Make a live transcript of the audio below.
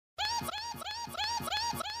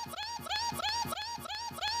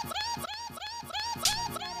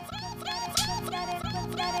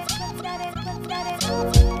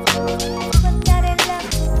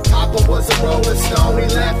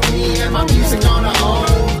and my music on her own.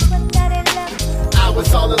 I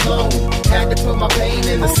was all alone, had to put my pain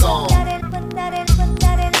in the song.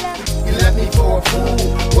 You left me for a fool,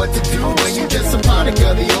 what to do when you just a product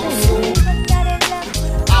of the old school?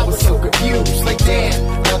 I was so confused, like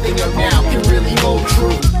damn, nothing of now can really hold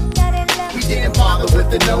true. We didn't bother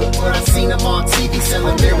with the note, but I seen him on TV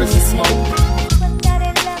selling mirrors and smoke.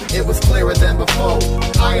 It was clearer than before,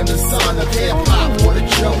 I am the son of hip-hop, what a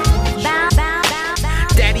joke.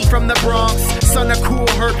 Daddy from the Bronx, son of Kool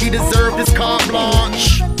Herc, he deserved his carte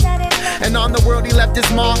blanche. And on the world he left his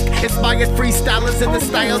mark, inspired freestylers in the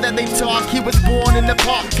style that they talk. He was born in the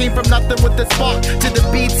park, came from nothing with a spark. To the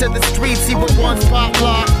beats of the streets he would once pop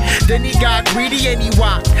lock. Then he got greedy and he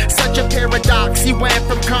walked, such a paradox. He went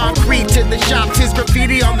from concrete to the shops. His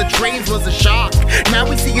graffiti on the trains was a shock. Now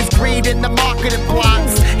we see his greed in the marketing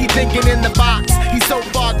plots. He thinking in the box, he's so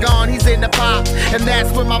far gone, he's in the pop. And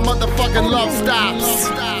that's when my motherfucking love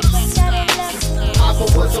stops. Papa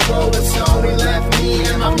was a rolling stone, he left me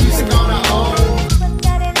and my music on her own.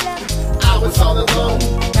 I was all alone,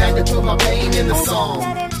 had to put my pain in the song.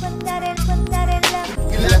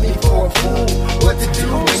 You left me for a fool, what to do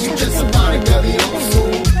when you just a product of the old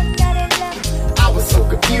school? I was so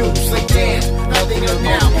confused, like damn, nothing of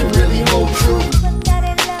now can really hold true.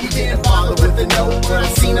 He didn't bother with the note, but I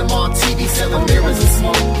seen him on TV selling mirrors and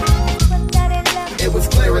smoke. It was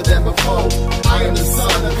clearer than before, I am the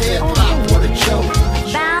son of hip-hop, what a joke.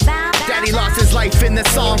 Daddy lost his life in the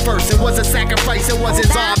song first. It was a sacrifice, it was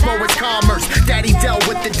his art, for his commerce. Daddy dealt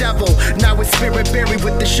with the devil, now his spirit buried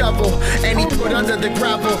with the shovel. And he put under the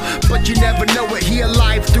gravel, but you never know it. He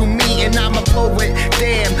alive through me and I'm a poet.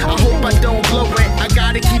 Damn, I hope I don't blow it. I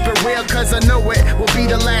gotta keep it real cause I know it will be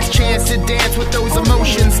the last chance to dance with those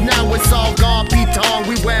emotions. Now it's all gone, P-Tong,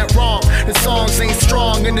 we went wrong. The songs ain't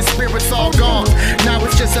strong and the spirit's all gone. Now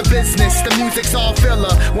it's just a business, the music's all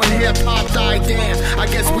filler. When hip-hop died, damn, I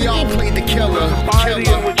guess we all played the killer. The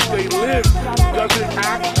society in which they live doesn't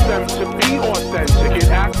ask them to be authentic, it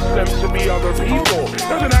asks them to be other people. It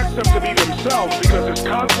doesn't ask them to be themselves because there's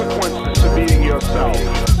consequences to being yourself.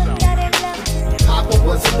 Papa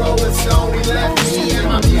was a rolling stone, he left me and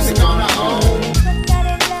my music on her own.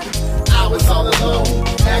 I was all alone,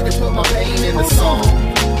 had to put my pain in the song.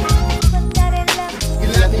 You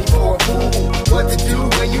left me for a fool, what to do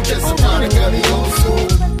when you just a product of the old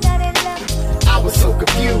school? I was so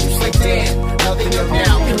confused, like damn, nothing of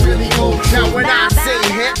now can really hold true. Now when I say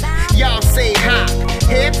hip, y'all say hop.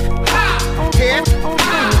 Hip, hop, hip,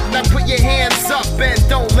 hop. Now put your hands up and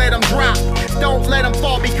don't let them drop. Don't let them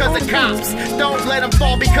fall because of cops. Don't let them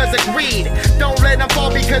fall because of greed. Don't let them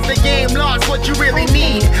fall because the game lost what you really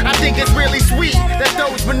need. I think it's really sweet that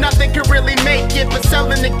those with nothing can really make it, but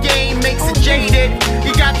selling the game makes it jaded.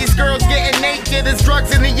 You got these girls getting naked, there's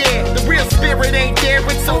drugs in the air. The real spirit ain't there,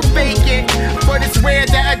 it's so fake it. But it's rare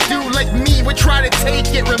that a dude like me would try to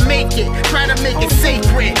take it, remake it, try to make it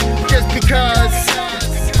sacred. Just because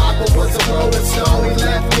Papa was a rolling stone, he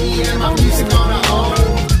left me and my music on her own.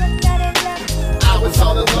 I was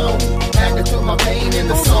all alone, had to put my pain in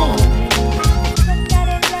the song.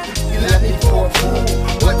 You left me for a fool,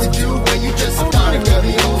 what to do when you just a product of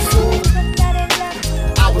the old school?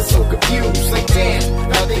 I was so confused, like damn,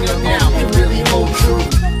 nothing of now can really hold true.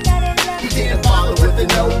 He didn't bother with the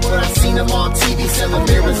note, but I seen him on TV selling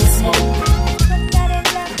mirrors and smoke.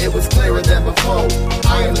 It was clearer than before,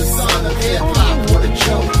 I am the son of hip-hop, what a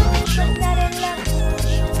joke.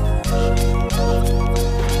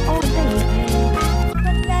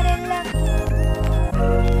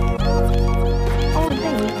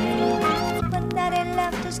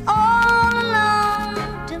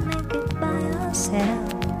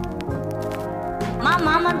 My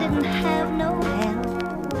mama didn't have no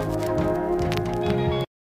help.